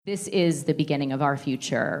This is the beginning of our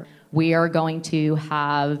future. We are going to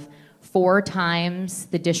have 4 times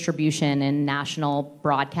the distribution in national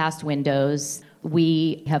broadcast windows.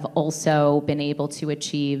 We have also been able to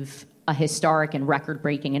achieve a historic and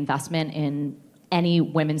record-breaking investment in any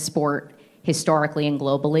women's sport historically and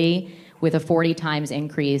globally, with a 40 times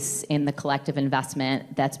increase in the collective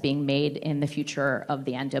investment that's being made in the future of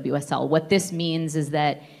the NWSL. What this means is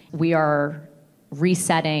that we are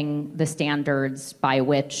resetting the standards by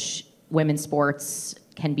which women's sports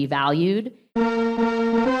can be valued.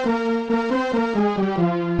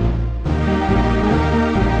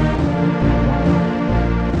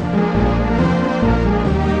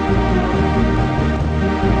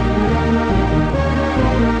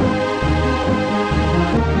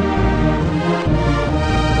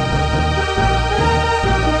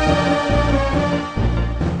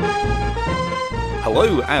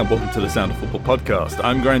 Hello and welcome to the Sound of Football podcast.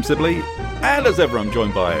 I'm Graham Sibley, and as ever I'm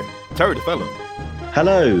joined by Terry DeFellon.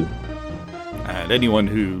 Hello. And anyone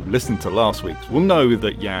who listened to last week's will know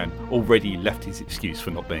that Jan already left his excuse for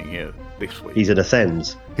not being here this week. He's in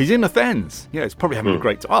Athens. He's in Athens. Yeah, he's probably having a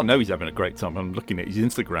great time. Oh, no, he's having a great time. I'm looking at his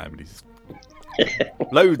Instagram and he's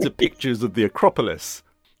loads of pictures of the Acropolis.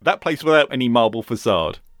 That place without any marble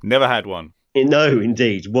facade. Never had one. No,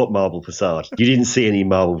 indeed. What marble facade? You didn't see any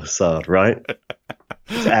marble facade, right?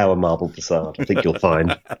 It's our marble facade. I think you'll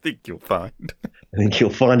find. I think you'll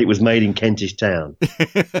find it was made in Kentish Town,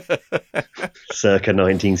 circa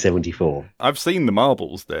 1974. I've seen the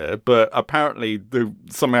marbles there, but apparently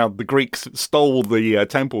somehow the Greeks stole the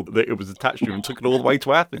temple that it was attached to and took it all the way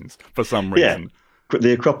to Athens for some reason. Yeah.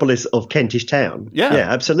 The Acropolis of Kentish Town. Yeah,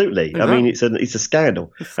 absolutely. Exactly. I mean, it's a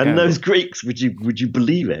scandal. And those Greeks, would you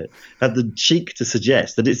believe it, had the cheek to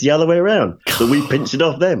suggest that it's the other way around, that we pinched it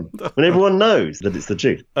off them, when everyone knows that it's the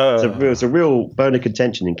truth. It's a real bone of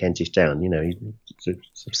contention in Kentish Town. You know, it's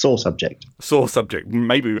a sore subject. Sore subject.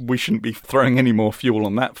 Maybe we shouldn't be throwing any more fuel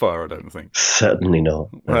on that fire, I don't think. Certainly not.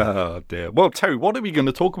 Oh, dear. Well, Terry, what are we going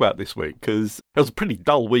to talk about this week? Because it was a pretty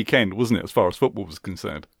dull weekend, wasn't it, as far as football was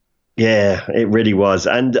concerned? Yeah, it really was.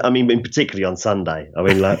 And I mean, particularly on Sunday. I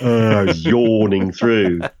mean, I was yawning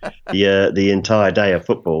through the entire day of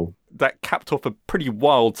football. That capped off a pretty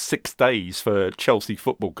wild 6 days for Chelsea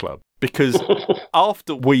Football Club. Because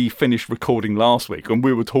after we finished recording last week, and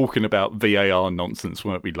we were talking about VAR nonsense,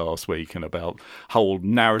 weren't we, last week, and about whole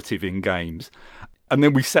narrative in games. And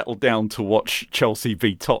then we settled down to watch Chelsea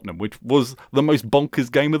v Tottenham, which was the most bonkers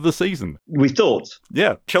game of the season. We thought.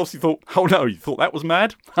 Yeah, Chelsea thought, oh no, you thought that was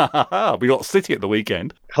mad? Ha ha ha, we got City at the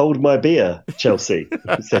weekend. Hold my beer, Chelsea,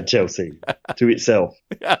 said Chelsea to itself.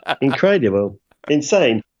 Incredible.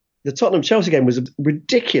 Insane. The Tottenham-Chelsea game was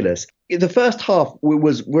ridiculous. The first half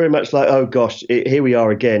was very much like, oh gosh, here we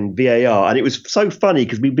are again, VAR. And it was so funny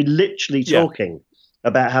because we'd been literally talking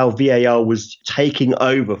about how VAR was taking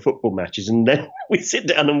over football matches. And then we sit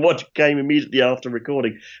down and watch a game immediately after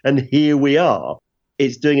recording. And here we are.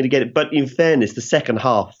 It's doing it again. But in fairness, the second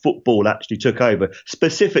half, football actually took over.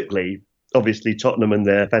 Specifically, obviously, Tottenham and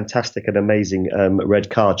their fantastic and amazing red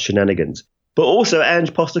card shenanigans. But also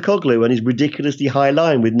Ange Postecoglou and his ridiculously high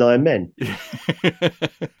line with 9 men.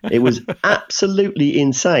 It was absolutely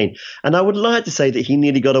insane. And I would like to say that he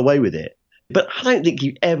nearly got away with it. But I don't think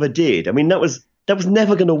he ever did. I mean, that was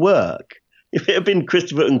never going to work. If it had been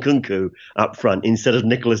Christopher Nkunku up front instead of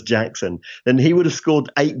Nicholas Jackson, then he would have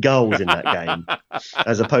scored 8 goals in that game,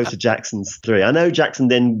 as opposed to Jackson's 3. I know Jackson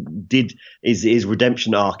then did his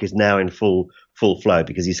redemption arc is now in full flow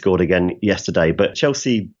because he scored again yesterday. But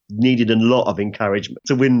Chelsea needed a lot of encouragement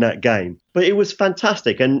to win that game. But it was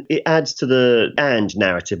fantastic, and it adds to the Ange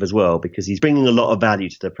narrative as well because he's bringing a lot of value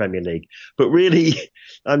to the Premier League. But really,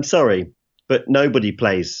 I'm sorry, but nobody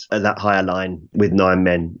plays at that higher line with 9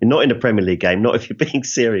 men. Not in a Premier League game, not if you're being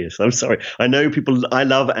serious. I'm sorry. I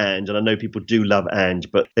love Ange, and I know people do love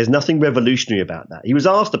Ange, but there's nothing revolutionary about that. He was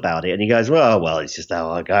asked about it, and he goes, well, it's just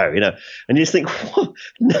how I go, you know. And you just think, what?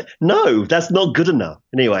 No, that's not good enough.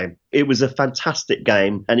 Anyway, it was a fantastic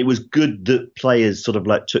game, and it was good that players sort of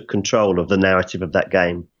took control of the narrative of that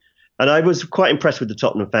game. And I was quite impressed with the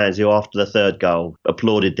Tottenham fans who, after the third goal,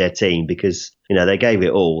 applauded their team because, you know, they gave it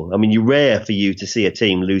all. I mean, you're rare for you to see a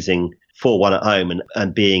team losing 4-1 at home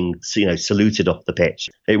and being, you know, saluted off the pitch.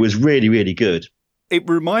 It was really, really good. It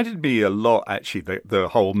reminded me a lot, actually, the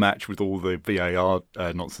whole match with all the VAR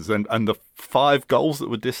nonsense and the 5 goals that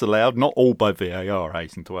were disallowed, not all by VAR, I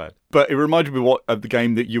hasten to add. But it reminded me of the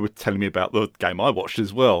game that you were telling me about, the game I watched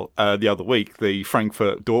as well the other week, the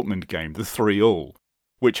Frankfurt-Dortmund game, the 3-3.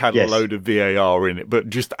 Which had a load of VAR in it, but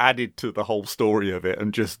just added to the whole story of it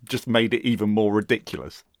and just made it even more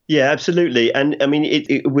ridiculous. Yeah, absolutely. And I mean,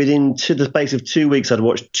 within the space of 2 weeks, I'd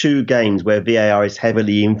watched 2 games where VAR is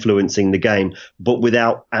heavily influencing the game, but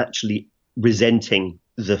without actually resenting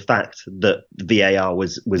the fact that VAR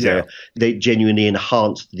they genuinely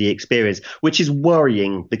enhanced the experience, which is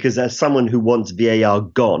worrying because as someone who wants VAR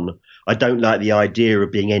gone, I don't like the idea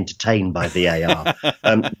of being entertained by VAR.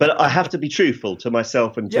 But I have to be truthful to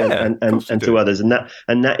myself and to others, and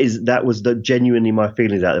that was genuinely my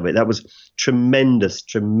feelings out of it. That was tremendous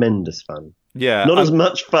fun. Yeah, not as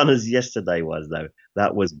much fun as yesterday was, though.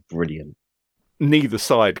 That was brilliant. Neither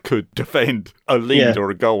side could defend a lead or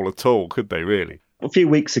a goal at all, could they? Really? A few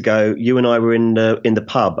weeks ago, you and I were in the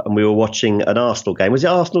pub and we were watching an Arsenal game. Was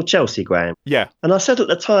it Arsenal-Chelsea, Graham? Yeah. And I said at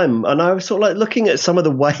the time, and I was sort of like looking at some of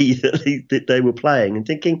the way that they were playing and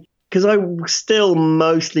thinking, because I still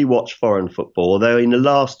mostly watch foreign football, although in the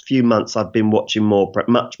last few months I've been watching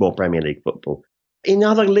much more Premier League football. In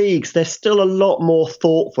other leagues, they're still a lot more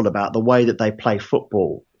thoughtful about the way that they play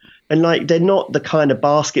football. And like they're not the kind of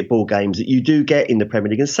basketball games that you do get in the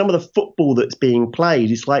Premier League. And some of the football that's being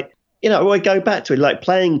played is like, I go back to it, like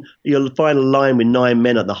playing your final line with 9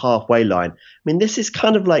 men at the halfway line. I mean, this is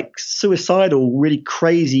kind of like suicidal, really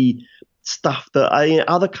crazy stuff that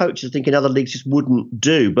other coaches, I think, in other leagues just wouldn't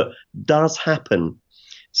do, but does happen.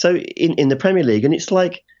 So in the Premier League, and it's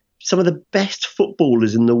like some of the best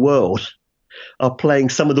footballers in the world are playing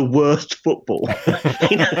some of the worst football.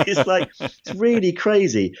 It's really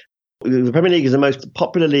crazy. The Premier League is the most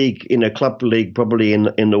popular league, club league probably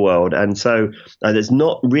in the world, and so there's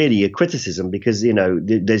not really a criticism because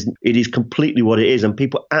it is completely what it is, and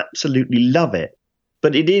people absolutely love it.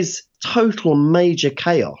 But it is total major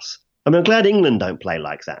chaos. I mean, I'm glad England don't play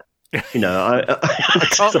like that. I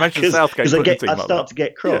can't imagine Southgate I start to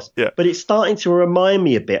get cross. Yeah. But it's starting to remind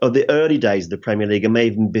me a bit of the early days of the Premier League, and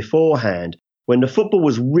maybe even beforehand, when the football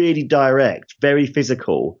was really direct, very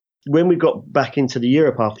physical. When we got back into the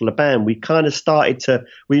Europe after the ban, we kind of started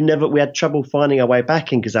we had trouble finding our way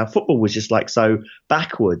back in because our football was just like so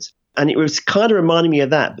backwards. And it was kind of reminding me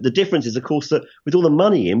of that. But the difference is, of course, that with all the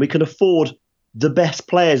money in, we can afford the best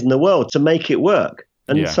players in the world to make it work.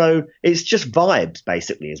 And so it's just vibes,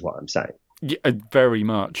 basically, is what I'm saying. Yeah, very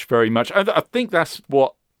much, very much. I think that's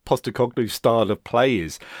what Postecoglou's style of play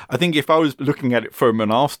is. I think if I was looking at it from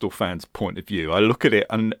an Arsenal fan's point of view, I look at it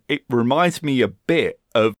and it reminds me a bit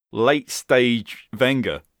of late stage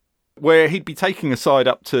Wenger, where he'd be taking a side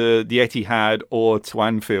up to the Etihad or to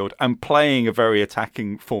Anfield and playing a very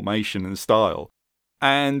attacking formation and style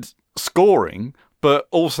and scoring, but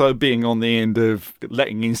also being on the end of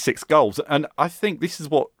letting in 6 goals. And I think this is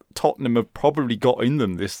what Tottenham have probably got in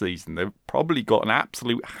them this season. They've probably got an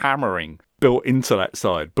absolute hammering built into that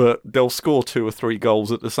side, but they'll score 2 or 3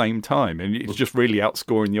 goals at the same time, and it's just really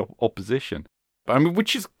outscoring the opposition. I mean,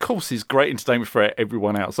 which is, of course, is great entertainment for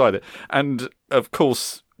everyone outside it. And, of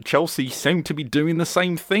course, Chelsea seem to be doing the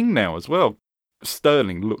same thing now as well.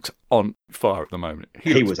 Sterling looks on fire at the moment.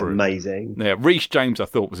 He was amazing. Yeah, Reece James, I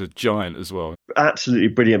thought, was a giant as well. Absolutely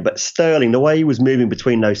brilliant. But Sterling, the way he was moving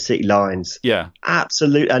between those City lines,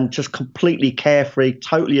 absolute, and just completely carefree,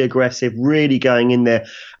 totally aggressive, really going in there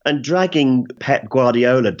and dragging Pep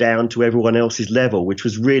Guardiola down to everyone else's level, which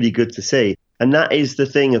was really good to see. And that is the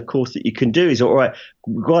thing, of course, that you can do is, all right,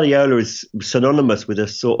 Guardiola is synonymous with a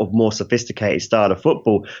sort of more sophisticated style of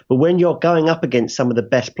football. But when you're going up against some of the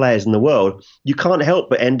best players in the world, you can't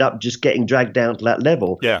help but end up just getting dragged down to that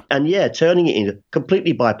level. Yeah. And turning it into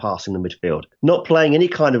completely bypassing the midfield, not playing any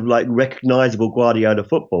kind of like recognizable Guardiola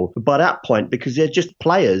football. But by that point, because they're just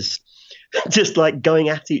players just like going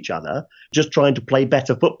at each other, just trying to play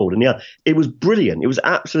better football than the other. It was brilliant. It was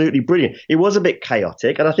absolutely brilliant. It was a bit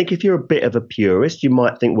chaotic. And I think if you're a bit of a purist, you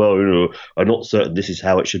might think, well, I'm not certain this is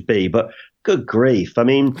how it should be. But good grief. I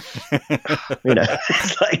mean,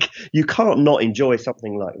 it's like you can't not enjoy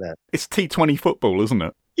something like that. It's T20 football, isn't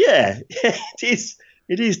it? Yeah, it is.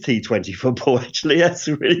 It is T20 football, actually. That's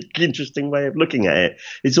a really interesting way of looking at it.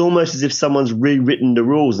 It's almost as if someone's rewritten the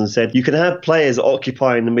rules and said you can have players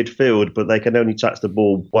occupying the midfield, but they can only touch the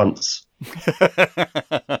ball once.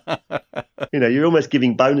 You're almost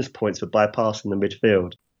giving bonus points for bypassing the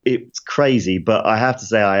midfield. It's crazy, but I have to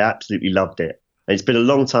say I absolutely loved it. And it's been a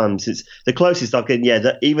long time since the closest I've getting.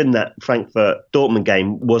 Even that Frankfurt Dortmund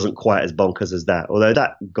game wasn't quite as bonkers as that, although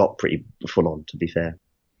that got pretty full on, to be fair.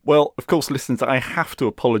 Well, of course, listeners, I have to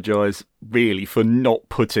apologise, really, for not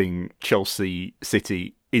putting Chelsea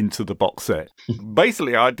City into the box set.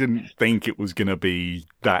 Basically, I didn't think it was going to be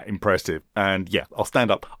that impressive. And yeah, I'll stand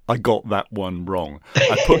up. I got that one wrong.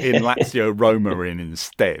 I put in Lazio Roma in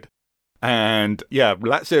instead. And yeah,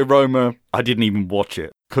 Lazio Roma, I didn't even watch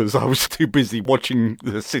it because I was too busy watching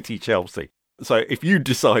the City Chelsea. So if you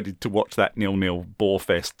decided to watch that 0-0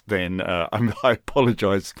 Borefest, then I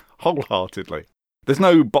apologise wholeheartedly. There's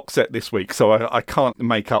no box set this week, so I can't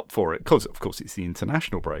make up for it, because, of course, it's the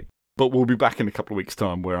international break. But we'll be back in a couple of weeks'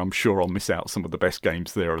 time where I'm sure I'll miss out some of the best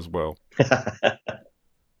games there as well.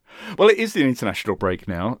 Well, it is the international break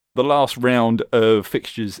now. The last round of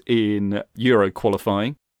fixtures in Euro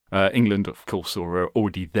qualifying. England, of course, are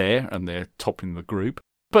already there and they're topping the group.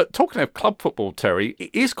 But talking of club football, Terry,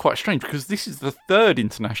 it is quite strange because this is the third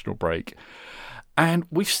international break and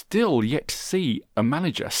we've still yet to see a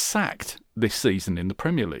manager sacked this season in the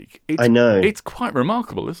Premier League. I know. It's quite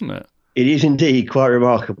remarkable, isn't it? It is indeed quite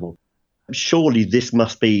remarkable. Surely this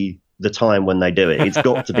must be the time when they do it. It's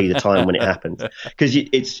got to be the time when it happens. Because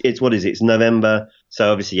it's what is it? It's November.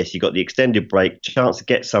 So obviously, yes, you've got the extended break, chance to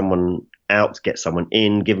get someone out, get someone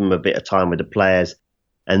in, give them a bit of time with the players.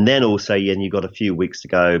 And then also, you've got a few weeks to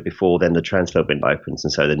go before then the transfer window opens.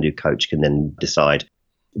 And so the new coach can then decide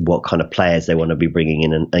what kind of players they want to be bringing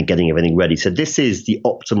in and getting everything ready. So this is the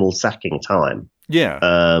optimal sacking time. Yeah.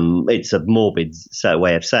 It's a morbid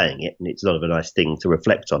way of saying it, and it's not a nice thing to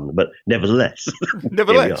reflect on. But nevertheless.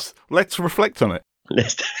 Let's reflect on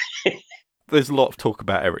it. There's a lot of talk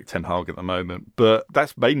about Erik ten Hag at the moment, but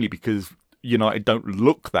that's mainly because United don't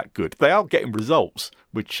look that good. They are getting results,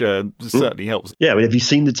 which certainly helps. Yeah, have you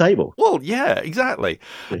seen the table? Well, yeah, exactly.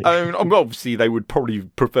 Obviously, they would probably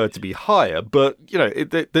prefer to be higher, but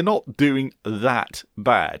they're not doing that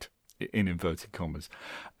bad, in inverted commas.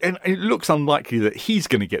 And it looks unlikely that he's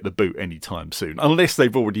going to get the boot anytime soon, unless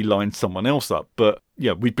they've already lined someone else up. But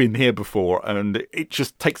yeah, we've been here before, and it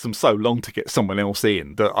just takes them so long to get someone else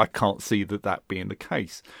in that I can't see that being the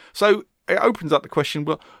case. So it opens up the question,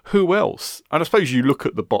 well, who else? And I suppose you look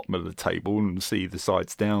at the bottom of the table and see the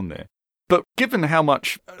sides down there. But given how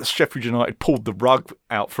much Sheffield United pulled the rug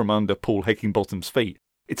out from under Paul Heckingbottom's feet,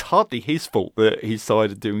 it's hardly his fault that his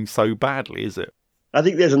side are doing so badly, is it? I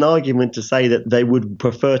think there's an argument to say that they would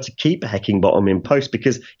prefer to keep Heckingbottom in post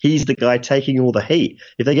because he's the guy taking all the heat.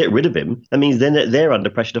 If they get rid of him, that means then they're under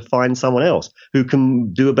pressure to find someone else who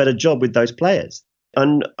can do a better job with those players.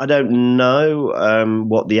 And I don't know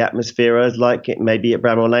what the atmosphere is like, maybe at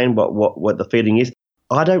Bramall Lane, what the feeling is.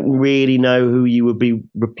 I don't really know who you would be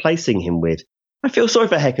replacing him with. I feel sorry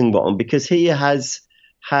for Heckingbottom because he has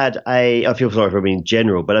I feel sorry for him in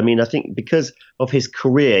general, but I think because of his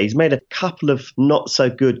career, he's made a couple of not so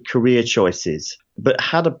good career choices, but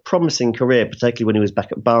had a promising career, particularly when he was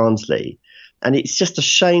back at Barnsley. And it's just a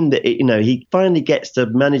shame that, he finally gets to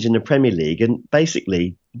manage in the Premier League and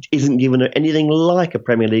basically isn't given anything like a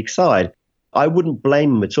Premier League side. I wouldn't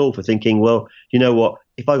blame him at all for thinking, well, you know what,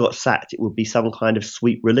 if I got sacked, it would be some kind of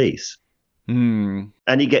sweet release. And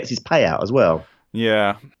he gets his payout as well.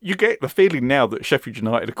 Yeah. You get the feeling now that Sheffield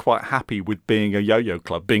United are quite happy with being a yo-yo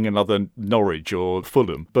club, being another Norwich or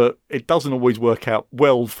Fulham, but it doesn't always work out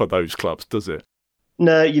well for those clubs, does it?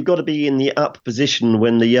 No, you've got to be in the up position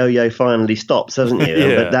when the yo-yo finally stops, hasn't you?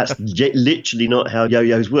 Yeah. But that's literally not how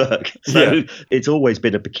yo-yos work. So It's always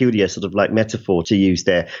been a peculiar sort of like metaphor to use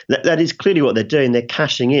there. That is clearly what they're doing. They're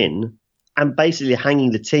cashing in and basically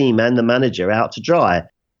hanging the team and the manager out to dry.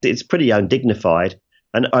 It's pretty undignified.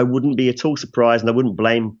 And I wouldn't be at all surprised, and I wouldn't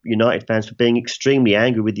blame United fans for being extremely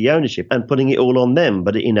angry with the ownership and putting it all on them.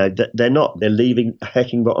 But, they're not. They're leaving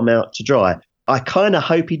Heckingbottom out to dry. I kind of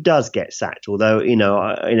hope he does get sacked, although, in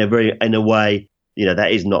a way,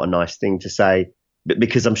 that is not a nice thing to say. But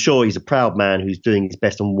because I'm sure he's a proud man who's doing his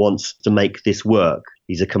best and wants to make this work.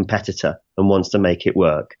 He's a competitor and wants to make it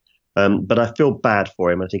work. But I feel bad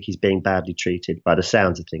for him. I think he's being badly treated by the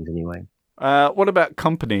sounds of things anyway. What about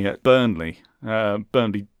Company at Burnley?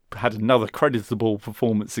 Burnley had another creditable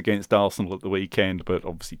performance against Arsenal at the weekend, but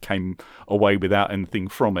obviously came away without anything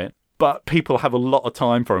from it. But people have a lot of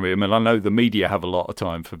time for him, and I know the media have a lot of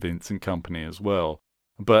time for Vincent Kompany as well.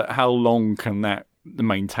 But how long can that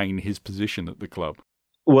maintain his position at the club?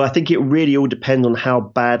 Well, I think it really all depends on how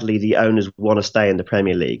badly the owners want to stay in the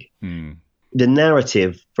Premier League. The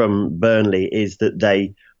narrative from Burnley is that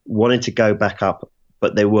they wanted to go back up,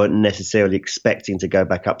 but they weren't necessarily expecting to go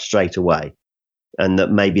back up straight away. And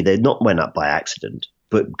that maybe they not went up by accident,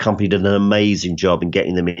 but Kompany did an amazing job in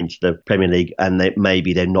getting them into the Premier League, and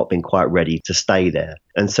maybe they've not been quite ready to stay there.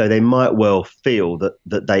 And so they might well feel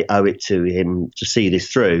that they owe it to him to see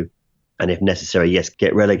this through, and if necessary, yes,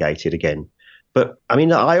 get relegated again. But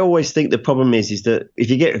I always think the problem is that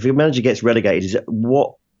if your manager gets relegated,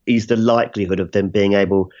 what is the likelihood of them being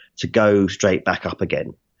able to go straight back up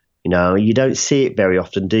again? You don't see it very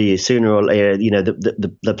often, do you? Sooner or later,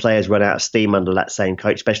 the players run out of steam under that same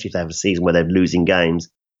coach, especially if they have a season where they're losing games.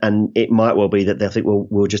 And it might well be that they'll think, well,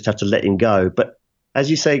 we'll just have to let him go. But as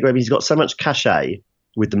you say, Graham, he's got so much cachet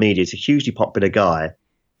with the media. He's a hugely popular guy.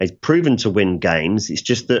 He's proven to win games. It's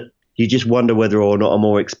just that you just wonder whether or not a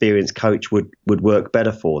more experienced coach would work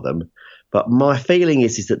better for them. But my feeling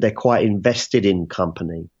is that they're quite invested in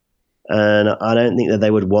Kompany. And I don't think that they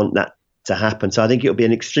would want that to happen. So I think it'll be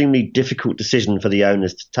an extremely difficult decision for the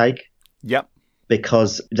owners to take. Yep.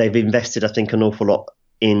 Because they've invested, I think, an awful lot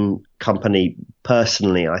in Kompany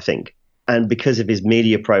personally, I think. And because of his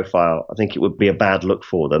media profile, I think it would be a bad look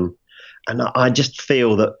for them. And I just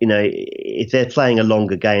feel that, if they're playing a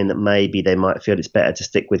longer game, that maybe they might feel it's better to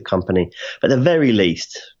stick with Kompany. But at the very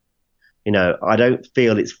least, I don't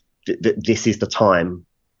feel that this is the time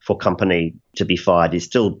for Kompany to be fired. It's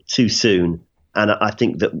still too soon. And I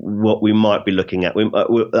think that what we might be looking at,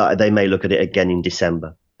 they may look at it again in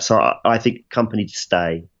December. So I think Kompany to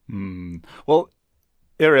stay. Well,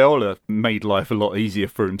 Iraola made life a lot easier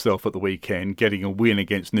for himself at the weekend, getting a win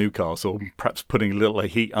against Newcastle, perhaps putting a little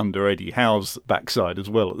heat under Eddie Howe's backside as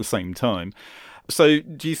well at the same time. So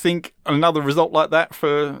do you think another result like that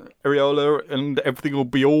for Iraola and everything will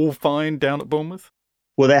be all fine down at Bournemouth?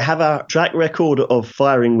 Well, they have a track record of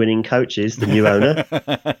firing winning coaches, the new owner.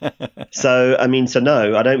 So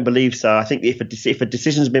no, I don't believe so. I think if a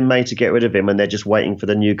decision's been made to get rid of him and they're just waiting for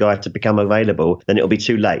the new guy to become available, then it'll be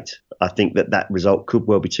too late. I think that result could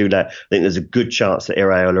well be too late. I think there's a good chance that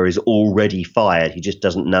Iraola is already fired. He just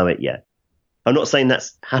doesn't know it yet. I'm not saying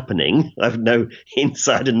that's happening. I have no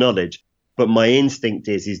insider knowledge. But my instinct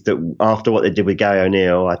is that after what they did with Gary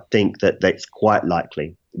O'Neill, I think that it's quite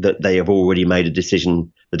likely that they have already made a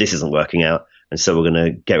decision that this isn't working out. And so we're going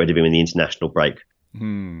to get rid of him in the international break.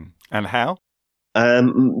 And how?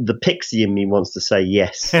 The pixie in me wants to say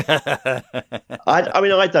yes. I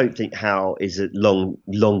don't think Howe is a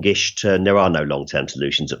longish term. There are no long-term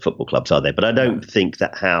solutions at football clubs, are there? But I don't think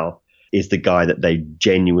that Howe is the guy that they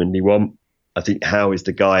genuinely want. I think Howe is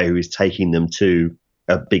the guy who is taking them to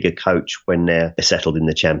a bigger coach when they're settled in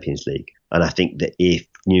the Champions League. And I think that if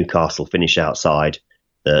Newcastle finish outside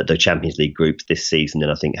the Champions League groups this season, then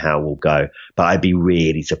I think Howe will go. But I'd be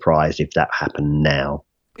really surprised if that happened now.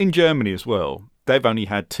 In Germany as well, they've only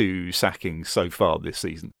had 2 sackings so far this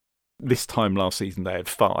season. This time last season they had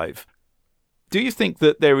 5. Do you think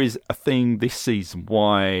that there is a thing this season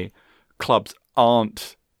why clubs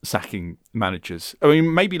aren't sacking managers? I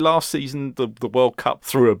mean, maybe last season the World Cup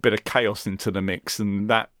threw a bit of chaos into the mix and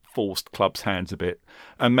that forced clubs' hands a bit.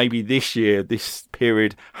 And maybe this year, this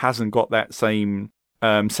period hasn't got that same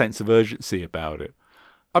sense of urgency about it.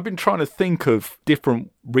 I've been trying to think of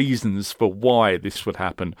different reasons for why this would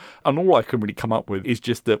happen. And all I can really come up with is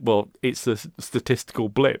just that, well, it's a statistical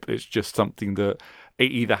blip. It's just something that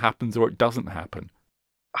it either happens or it doesn't happen.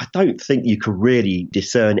 I don't think you can really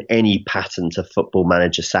discern any pattern to football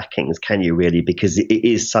manager sackings, can you really? Because it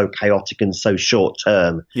is so chaotic and so short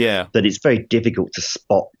term that it's very difficult to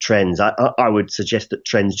spot trends. I would suggest that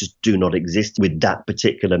trends just do not exist with that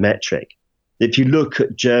particular metric. If you look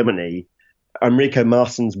at Germany, Enrico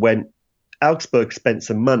Maassens Augsburg spent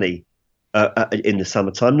some money in the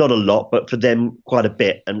summertime, not a lot, but for them quite a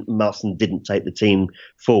bit. And Maassens didn't take the team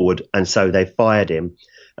forward, and so they fired him.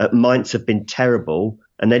 Mainz have been terrible.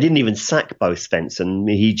 And they didn't even sack Bo Svensson.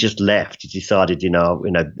 He just left. He decided,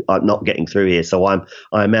 I'm not getting through here, so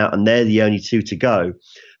I'm out. And they're the only 2 to go.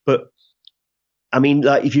 But I mean,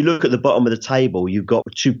 if you look at the bottom of the table, you've got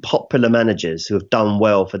 2 popular managers who have done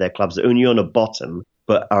well for their clubs. Union are bottom,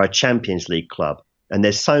 but are a Champions League club. And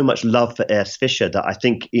there's so much love for Urs Fischer that I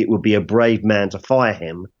think it would be a brave man to fire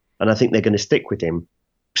him. And I think they're going to stick with him.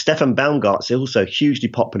 Stefan Baumgart's also hugely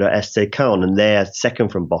popular at SC Köln, and they're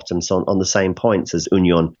second from bottom, so on the same points as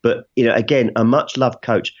Union. But, again, a much-loved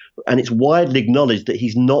coach, and it's widely acknowledged that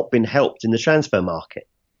he's not been helped in the transfer market.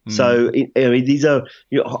 So these are,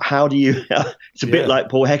 how do you, it's a bit like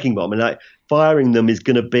Paul Heckingbottom, and firing them is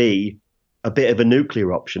going to be a bit of a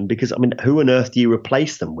nuclear option because, who on earth do you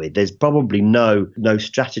replace them with? There's probably no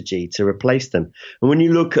strategy to replace them. And when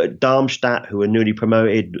you look at Darmstadt, who are newly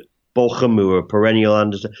promoted, Bochum, who are perennial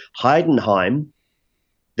under Heidenheim,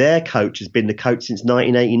 their coach has been the coach since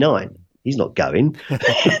 1989. He's not going.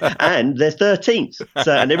 And they're 13th.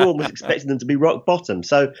 And everyone was expecting them to be rock bottom.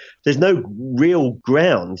 So there's no real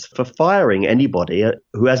grounds for firing anybody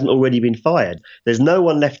who hasn't already been fired. There's no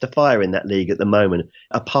one left to fire in that league at the moment,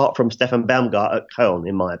 apart from Stefan Baumgart at Köln,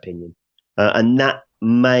 in my opinion. And that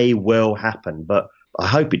may well happen. But I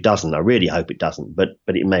hope it doesn't. I really hope it doesn't. But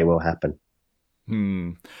it may well happen.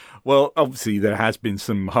 Well, obviously there has been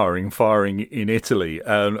some hiring and firing in Italy,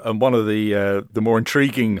 and one of the more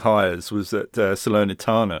intriguing hires was at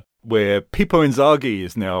Salernitana, where Pippo Inzaghi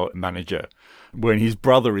is now manager. when his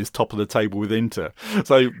brother is top of the table with Inter.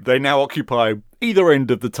 So they now occupy either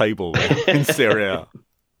end of the table in Serie A.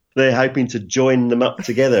 They're hoping to join them up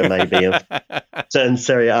together, maybe, and turn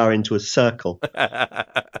Serie A into a circle.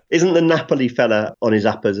 Isn't the Napoli fella on his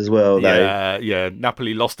uppers as well, though? Yeah.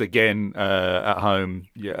 Napoli lost again at home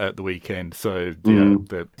at the weekend. So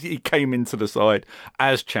he came into the side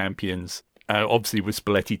as champions, obviously with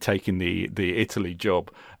Spalletti taking the Italy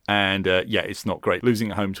job. And, it's not great.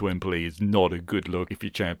 Losing at home to Empoli is not a good look if you're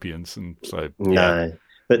champions. And so, No.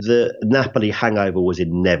 But the Napoli hangover was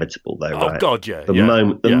inevitable, though, right? Oh, God, yeah. The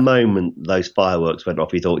moment those fireworks went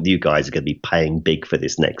off, you thought, you guys are going to be paying big for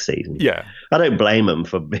this next season. Yeah. I don't blame them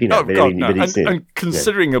for, And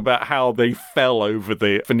considering about how they fell over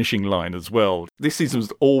the finishing line as well, this season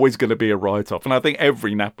was always going to be a write-off. And I think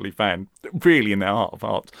every Napoli fan, really in their heart of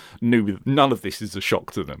hearts, knew none of this is a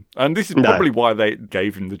shock to them. And this is probably why they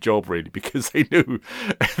gave him the job, really, because they knew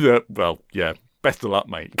that, best of luck,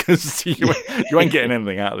 mate, because you ain't getting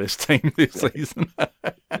anything out of this team this season.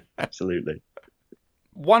 Absolutely.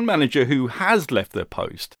 One manager who has left their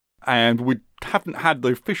post, and we haven't had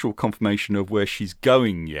the official confirmation of where she's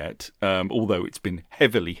going yet, although it's been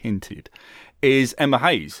heavily hinted, is Emma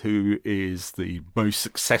Hayes, who is the most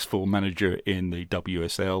successful manager in the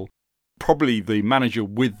WSL. Probably the manager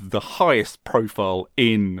with the highest profile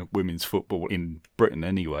in women's football in Britain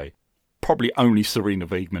anyway. Probably only Serena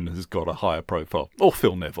Wiegmann has got a higher profile. Or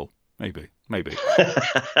Phil Neville. Maybe.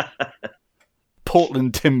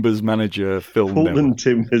 Portland Timbers manager Phil Neville. Portland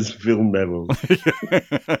Timbers Phil Neville.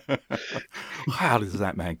 How does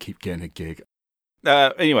that man keep getting a gig?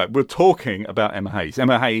 Anyway, we're talking about Emma Hayes.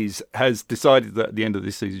 Emma Hayes has decided that at the end of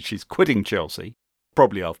this season she's quitting Chelsea,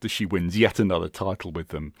 probably after she wins yet another title with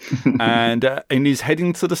them, and is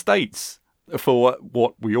heading to the States for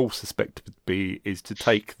what we all suspect to be is to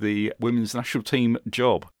take the women's national team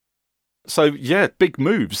job. So, big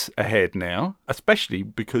moves ahead now, especially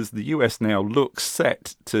because the US now looks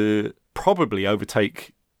set to probably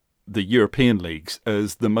overtake the European leagues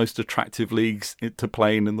as the most attractive leagues to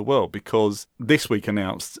play in the world, because this week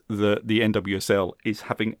announced that the NWSL is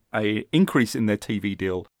having an increase in their TV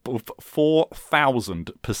deal of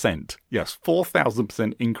 4,000%. Yes,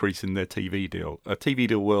 4,000% increase in their TV deal. A TV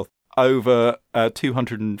deal worth over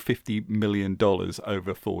 $250 million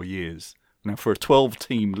over 4 years. Now, for a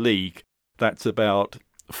 12-team league, that's about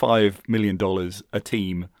 $5 million a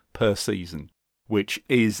team per season, which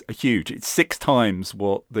is huge. It's 6 times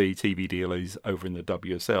what the TV deal is over in the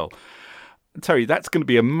WSL. Terry, that's going to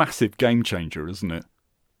be a massive game changer, isn't it?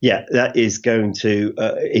 Yeah, that is going to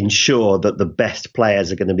ensure that the best players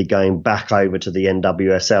are going to be going back over to the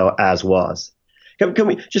NWSL as was. Can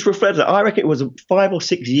we just reflect that? I reckon it was 5 or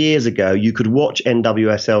 6 years ago you could watch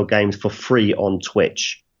NWSL games for free on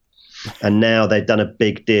Twitch. And now they've done a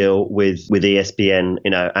big deal with ESPN,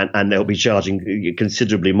 and they'll be charging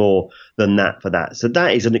considerably more than that for that. So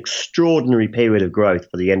that is an extraordinary period of growth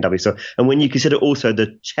for the NWSL. And when you consider also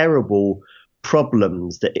the terrible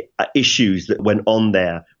problems, issues that went on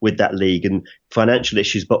there with that league, and financial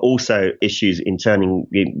issues, but also issues in turning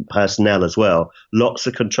personnel as well. Lots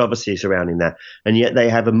of controversy surrounding that. And yet they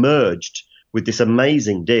have emerged with this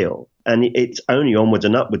amazing deal. And it's only onwards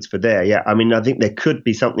and upwards for there. Yeah, I mean, I think there could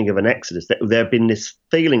be something of an exodus. There have been this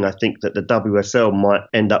feeling, I think, that the WSL might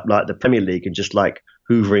end up like the Premier League and just like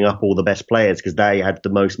hoovering up all the best players because they had the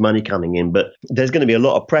most money coming in. But there's going to be a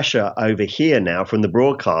lot of pressure over here now from the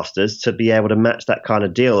broadcasters to be able to match that kind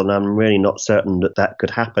of deal. And I'm really not certain that could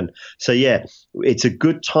happen. So, yeah, it's a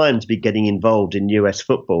good time to be getting involved in US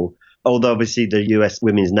football. Although obviously the US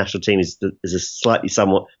women's national team is a slightly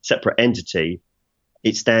somewhat separate entity,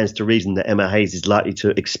 it stands to reason that Emma Hayes is likely to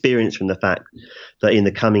experience from the fact that in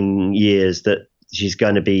the coming years that she's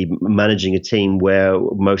going to be managing a team where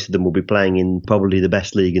most of them will be playing in probably the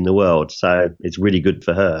best league in the world. So it's really good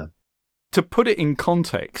for her. To put it in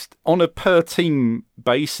context, on a per team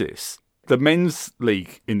basis, the men's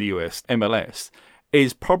league in the US, MLS,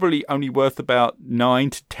 is probably only worth about $9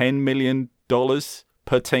 to $10 million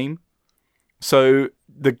per team. So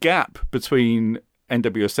the gap between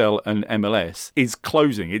NWSL and MLS is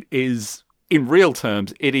closing. It is, in real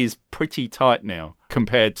terms, it is pretty tight now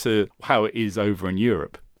compared to how it is over in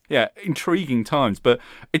Europe. Yeah, intriguing times, but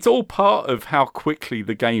it's all part of how quickly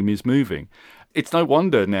the game is moving. It's no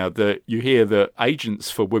wonder now that you hear that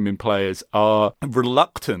agents for women players are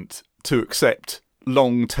reluctant to accept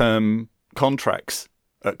long-term contracts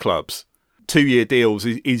at clubs. 2-year deals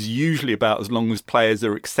is usually about as long as players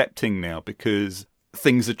are accepting now because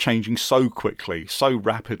things are changing so quickly, so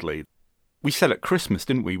rapidly. We said at Christmas,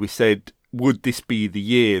 didn't we? We said, would this be the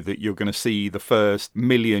year that you're going to see the first €1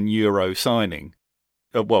 million signing?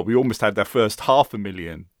 we almost had their first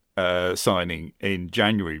 £500,000 signing in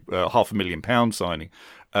January, £500,000 signing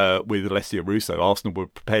with Alessia Russo. Arsenal were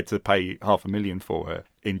prepared to pay £500,000 for her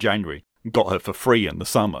in January. Got her for free in the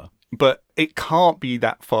summer. But it can't be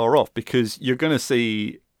that far off, because you're going to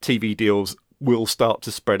see TV deals will start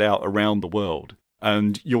to spread out around the world.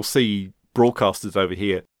 And you'll see broadcasters over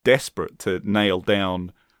here desperate to nail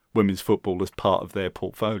down women's football as part of their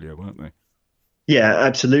portfolio, won't they? Yeah,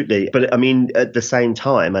 absolutely. But I mean, at the same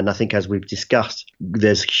time, and I think as we've discussed,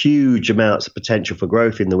 there's huge amounts of potential for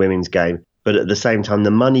growth in the women's game. But at the same time,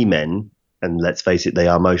 the money men, and let's face it, they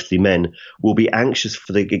are mostly men, will be anxious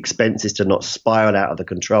for the expenses to not spiral out of the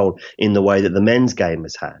control in the way that the men's game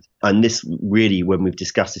has had. And this really, when we've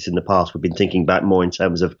discussed this in the past, we've been thinking back more in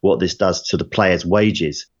terms of what this does to the players'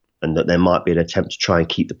 wages, and that there might be an attempt to try and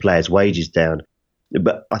keep the players' wages down.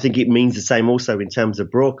 But I think it means the same also in terms of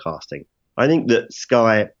broadcasting. I think that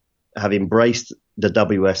Sky have embraced the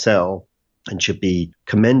WSL and should be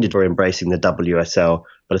commended for embracing the WSL.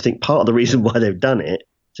 But I think part of the reason why they've done it,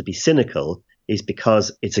 to be cynical, is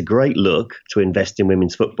because it's a great look to invest in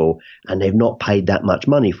women's football, and they've not paid that much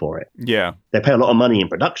money for it. Yeah. They pay a lot of money in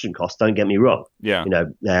production costs, don't get me wrong. Yeah.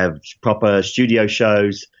 They have proper studio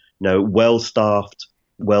shows, well-staffed,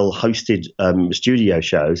 well-hosted studio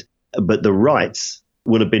shows, but the rights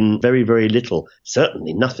would have been very, very little,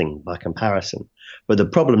 certainly nothing by comparison. But the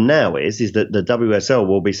problem now is that the WSL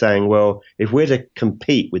will be saying, well, if we're to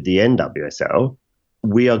compete with the NWSL,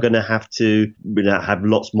 we are going to have to have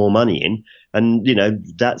lots more money in. And,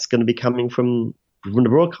 that's going to be coming from the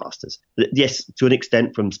broadcasters. Yes, to an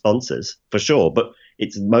extent from sponsors, for sure. But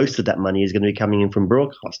most of that money is going to be coming in from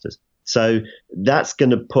broadcasters. So that's going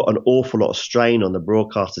to put an awful lot of strain on the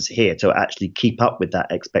broadcasters here to actually keep up with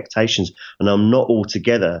that expectations. And I'm not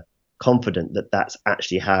altogether confident that that's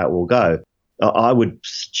actually how it will go. I would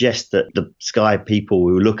suggest that the Sky people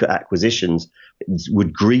who look at acquisitions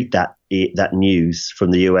would greet that news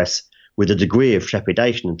from the US with a degree of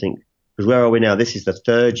trepidation and think, because where are we now? This is the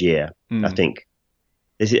third year, I think.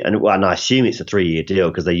 And I assume it's a 3-year deal,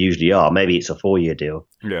 because they usually are. Maybe it's a 4-year deal.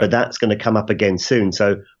 Yeah. But that's going to come up again soon.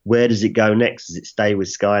 So where does it go next? Does it stay with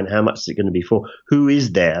Sky, and how much is it going to be for? Who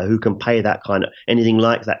is there who can pay anything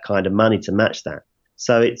like that kind of money to match that?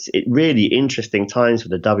 So it's really interesting times for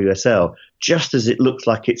the WSL, just as it looks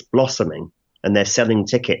like it's blossoming and they're selling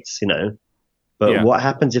tickets, But What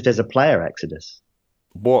happens if there's a player exodus?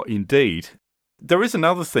 What indeed? There is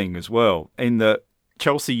another thing as well, in that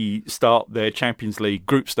Chelsea start their Champions League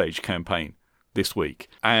group stage campaign this week,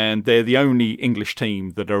 and they're the only English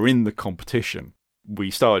team that are in the competition. We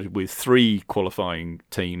started with 3 qualifying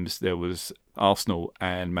teams. There was Arsenal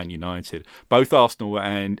and Man United. Both Arsenal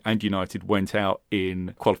and United went out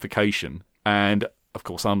in qualification. And, of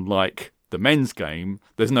course, unlike the men's game,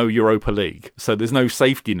 there's no Europa League. So there's no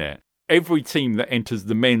safety net. Every team that enters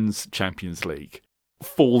the men's Champions League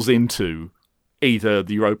falls into either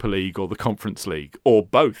the Europa League or the Conference League, or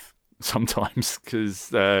both sometimes, because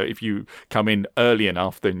if you come in early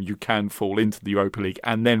enough, then you can fall into the Europa League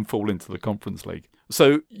and then fall into the Conference League.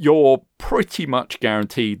 So you're pretty much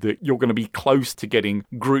guaranteed that you're going to be close to getting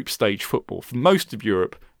group stage football. For most of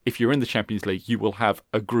Europe, if you're in the Champions League, you will have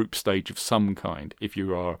a group stage of some kind if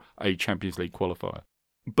you are a Champions League qualifier.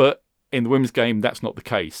 But in the women's game, that's not the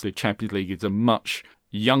case. The Champions League is a much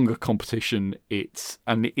younger competition. It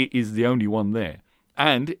is the only one there.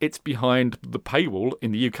 And it's behind the paywall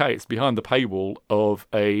in the UK. It's behind the paywall of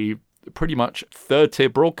a pretty much third-tier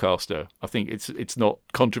broadcaster. I think it's not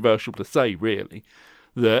controversial to say, really,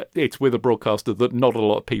 that it's with a broadcaster that not a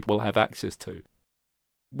lot of people have access to.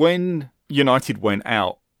 When United went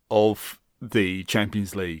out of the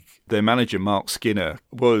Champions League, their manager, Mark Skinner,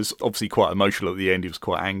 was obviously quite emotional at the end. He was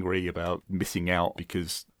quite angry about missing out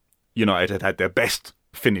because United had their best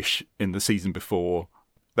finish in the season before.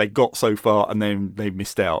 They got so far and then they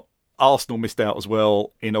missed out. Arsenal missed out as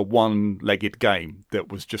well in a one-legged game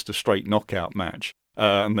that was just a straight knockout match,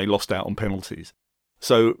 and they lost out on penalties.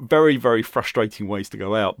 So very, very frustrating ways to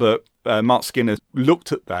go out. But Mark Skinner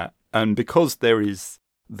looked at that, and because there is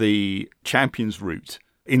the Champions route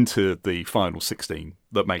into the final 16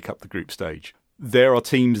 that make up the group stage, there are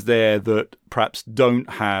teams there that perhaps don't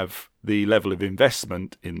have the level of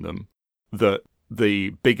investment in them that the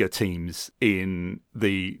bigger teams in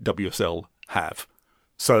the WSL have.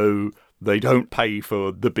 So they don't pay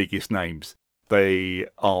for the biggest names. They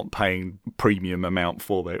aren't paying premium amount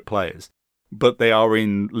for their players. But they are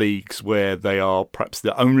in leagues where they are perhaps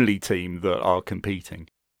the only team that are competing.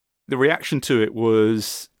 The reaction to it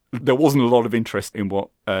was there wasn't a lot of interest in what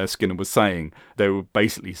Skinner was saying. They were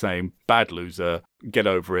basically saying, bad loser, get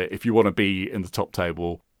over it. If you want to be in the top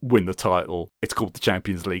table, win the title. It's called the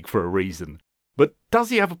Champions League for a reason. But does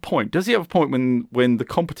he have a point? Does he have a point when the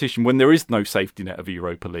competition, when there is no safety net of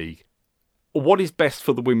Europa League? What is best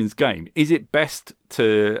for the women's game? Is it best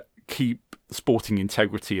to keep sporting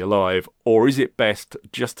integrity alive, or is it best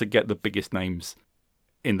just to get the biggest names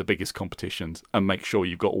in the biggest competitions and make sure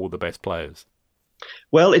you've got all the best players?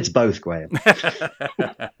 Well, it's both, Graham. Of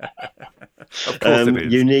course it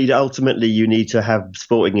is. You need to have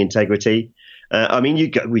sporting integrity.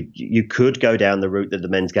 You could go down the route that the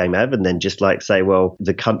men's game have and then just like say, well,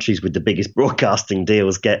 the countries with the biggest broadcasting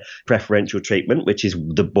deals get preferential treatment, which is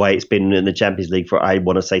the way it's been in the Champions League for, I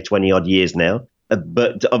want to say, 20 odd years now.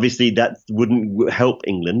 But obviously that wouldn't help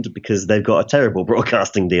England because they've got a terrible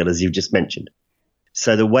broadcasting deal, as you've just mentioned.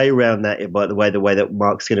 So the way around that, by the way that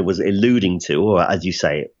Mark Skinner was alluding to, or as you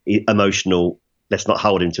say, emotional, let's not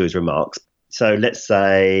hold him to his remarks. So let's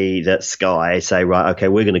say that Sky say, right, okay,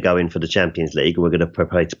 we're going to go in for the Champions League. We're going to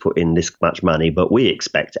prepare to put in this much money, but we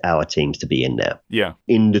expect our teams to be in there. Yeah.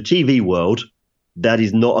 In the TV world, that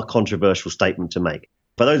is not a controversial statement to make.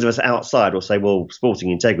 For those of us outside will say, well,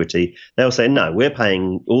 sporting integrity, they'll say, no, we're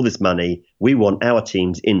paying all this money. We want our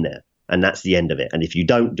teams in there. And that's the end of it. And if you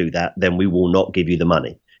don't do that, then we will not give you the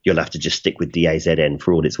money. You'll have to just stick with DAZN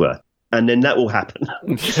for all it's worth. And then that will happen.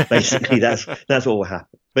 Basically, that's what will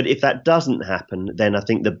happen. But if that doesn't happen, then I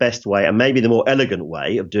think the best way, and maybe the more elegant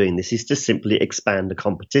way of doing this, is to simply expand the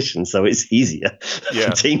competition so it's easier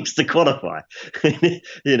for teams to qualify.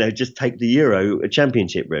 Just take the Euro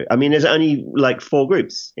Championship route. I mean, there's only like 4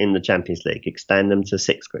 groups in the Champions League. Expand them to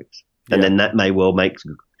 6 groups. And then that may well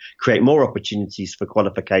create more opportunities for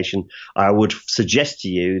qualification. I would suggest to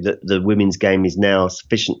you that the women's game is now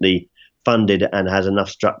sufficiently funded and has enough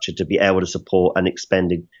structure to be able to support an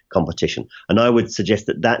expanded competition. And I would suggest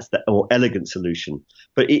that that's the more elegant solution.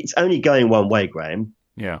 But it's only going one way, Graham.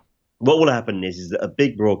 Yeah. What will happen is that a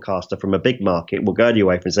big broadcaster from a big market will go to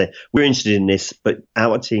UEFA and say, we're interested in this, but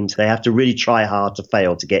our teams, they have to really try hard to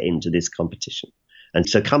fail to get into this competition. And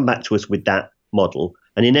so come back to us with that model.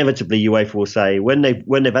 And inevitably, UEFA will say, when they've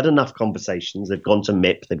had enough conversations, they've gone to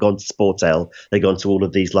MIP, they've gone to Sportel, they've gone to all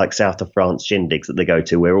of these like South of France shindigs that they go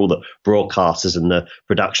to, where all the broadcasters and the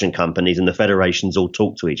production companies and the federations all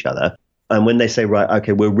talk to each other. And when they say, right,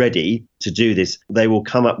 okay, we're ready to do this, they will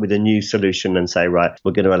come up with a new solution and say, right,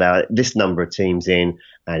 we're going to allow this number of teams in.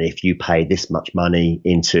 And if you pay this much money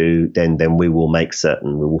into, then we will make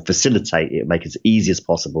certain, we will facilitate it, make it as easy as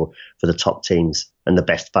possible for the top teams and the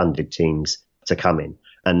best funded teams to come in.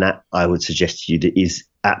 And that, I would suggest to you, that is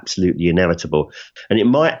absolutely inevitable. And it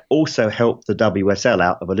might also help the WSL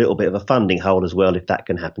out of a little bit of a funding hole as well, if that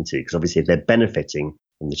can happen too. Because obviously if they're benefiting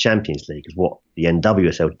from the Champions League, because what the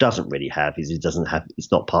NWSL doesn't really have is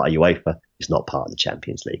it's not part of UEFA, it's not part of the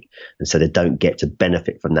Champions League. And so they don't get to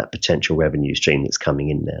benefit from that potential revenue stream that's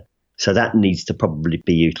coming in there. So that needs to probably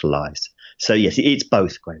be utilised. So yes, it's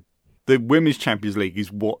both, Graham. The Women's Champions League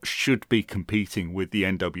is what should be competing with the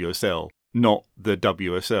NWSL, not the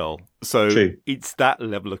WSL. So True. It's that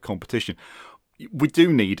level of competition. We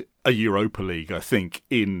do need a Europa League, I think,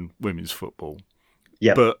 in women's football.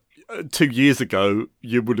 Yeah. But 2 years ago,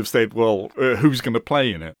 you would have said, well, who's going to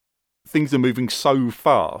play in it? Things are moving so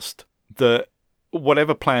fast that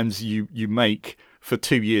whatever plans you make for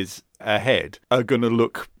 2 years ahead are going to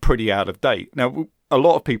look pretty out of date. Now, a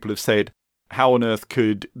lot of people have said, how on earth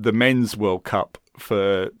could the Men's World Cup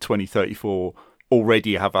for 2034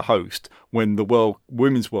 already have a host when the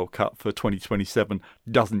Women's World Cup for 2027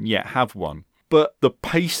 doesn't yet have one? But the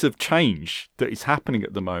pace of change that is happening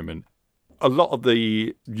at the moment, a lot of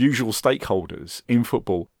the usual stakeholders in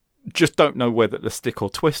football just don't know whether to stick or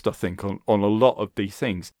twist, I think, on a lot of these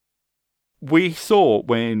things. We saw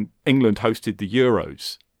when England hosted the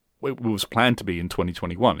Euros, it was planned to be in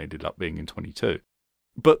 2021, it ended up being in 22.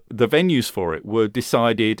 But the venues for it were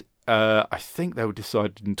decided, I think they were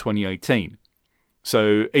decided in 2018.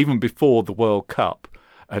 So even before the World Cup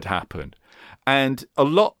had happened. And a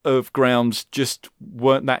lot of grounds just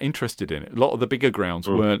weren't that interested in it. A lot of the bigger grounds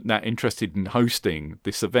weren't that interested in hosting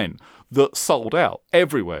this event that sold out.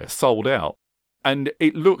 Everywhere sold out. And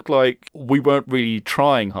it looked like we weren't really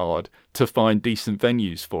trying hard to find decent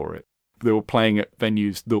venues for it. They were playing at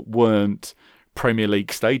venues that weren't Premier League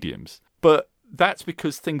stadiums. But that's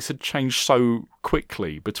because things had changed so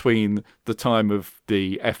quickly between the time of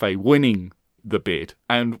the FA winning the bid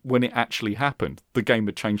and when it actually happened. The game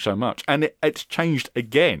had changed so much, and it's changed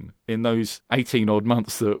again in those 18 odd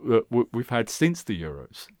months that we've had since the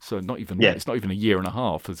Euros. So not even that. It's not even a year and a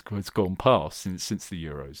half has gone past since the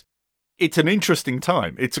Euros. It's an interesting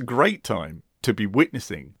time. It's a great time to be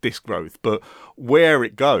witnessing this growth, but where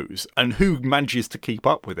it goes and who manages to keep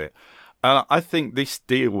up with it, I think this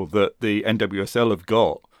deal that the NWSL have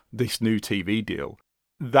got, this new TV deal,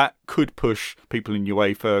 that could push people in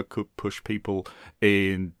UEFA, could push people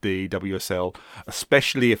in the WSL,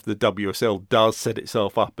 especially if the WSL does set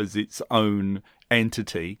itself up as its own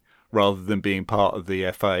entity rather than being part of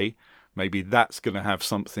the FA. Maybe that's going to have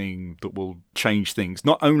something that will change things,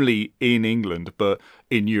 not only in England, but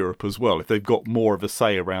in Europe as well. If they've got more of a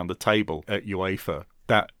say around the table at UEFA,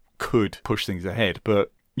 that could push things ahead.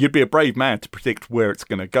 But you'd be a brave man to predict where it's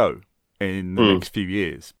going to go in the next few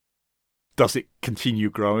years. Does it continue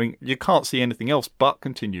growing? You can't see anything else but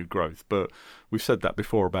continued growth. But we've said that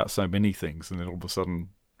before about so many things, and then all of a sudden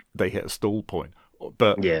they hit a stall point.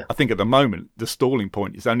 But yeah. I think at the moment, the stalling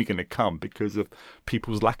point is only going to come because of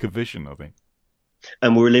people's lack of vision, I think.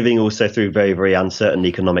 And we're living also through very, very uncertain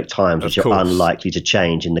economic times, which are unlikely to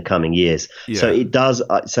change in the coming years. Yeah. So it does.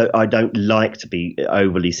 So I don't like to be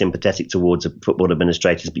overly sympathetic towards football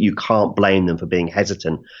administrators, but you can't blame them for being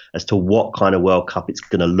hesitant as to what kind of World Cup it's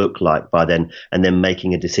going to look like by then, and then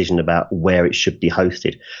making a decision about where it should be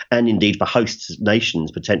hosted. And indeed, for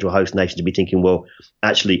potential host nations to be thinking, well,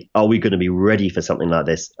 actually, are we going to be ready for something like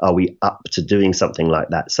this? Are we up to doing something like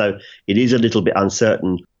that? So it is a little bit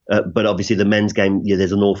uncertain. But obviously the men's game,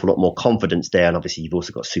 there's an awful lot more confidence there. And obviously you've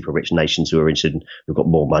also got super rich nations who are interested in, who've got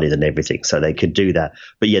more money than everything. So they could do that.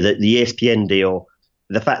 But yeah, the ESPN deal,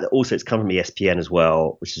 the fact that also it's come from ESPN as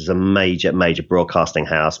well, which is a major broadcasting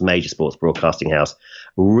house, major sports broadcasting house,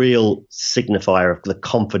 real signifier of the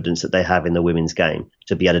confidence that they have in the women's game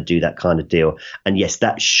to be able to do that kind of deal. And yes,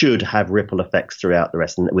 that should have ripple effects throughout the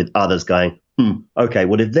rest, and with others going, okay,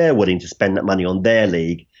 well, if they're willing to spend that money on their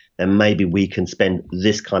league, then maybe we can spend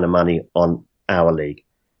this kind of money on our league.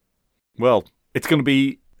 Well, it's going to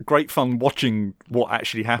be great fun watching what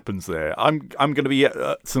actually happens there. I'm going to be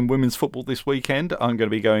at some women's football this weekend. I'm going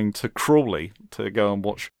to be going to Crawley to go and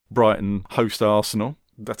watch Brighton host Arsenal.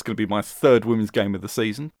 That's going to be my third women's game of the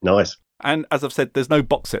season. Nice. And as I've said, there's no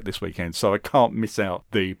box set this weekend, so I can't miss out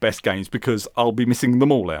the best games because I'll be missing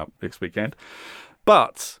them all out this weekend.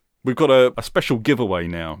 But we've got a special giveaway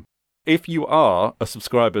now. If you are a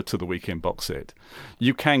subscriber to the Weekend Box Set,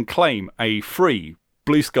 you can claim a free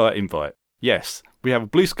Blue Sky invite. Yes, we have a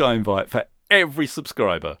Blue Sky invite for every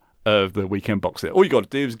subscriber of the Weekend Box Set. All you got to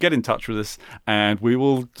do is get in touch with us and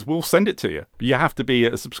we'll send it to you. You have to be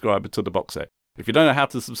a subscriber to the box set. If you don't know how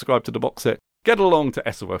to subscribe to the box set, get along to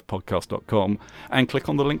SOFpodcast.com and click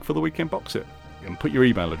on the link for the Weekend Box Set and put your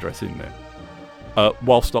email address in there.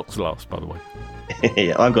 While stocks last, by the way.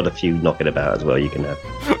 Yeah, I've got a few knocking about as well you can have.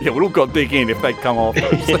 Yeah, we've all got to dig in if they come off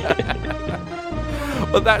us.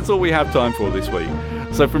 But that's all we have time for this week.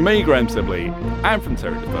 So from me, Graham Sibley, and from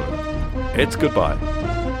Terry DeFellow, it's goodbye.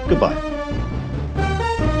 Goodbye.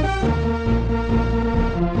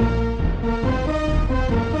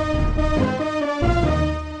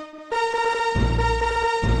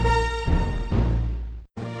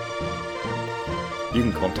 You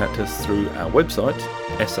can contact us through our website,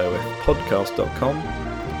 sofpodcast.com,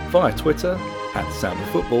 via Twitter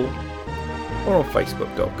 @soundoffootball, or on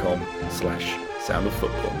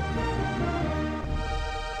facebook.com/soundoffootball.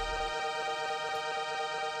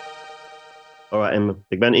 All right, Emma,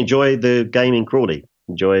 big man, enjoy the game in Crawley.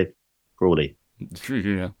 Enjoy Crawley.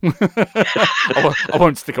 Yeah. I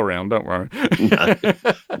won't stick around, don't worry. No.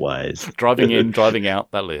 Wise. Driving in, driving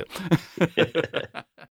out, that'll it.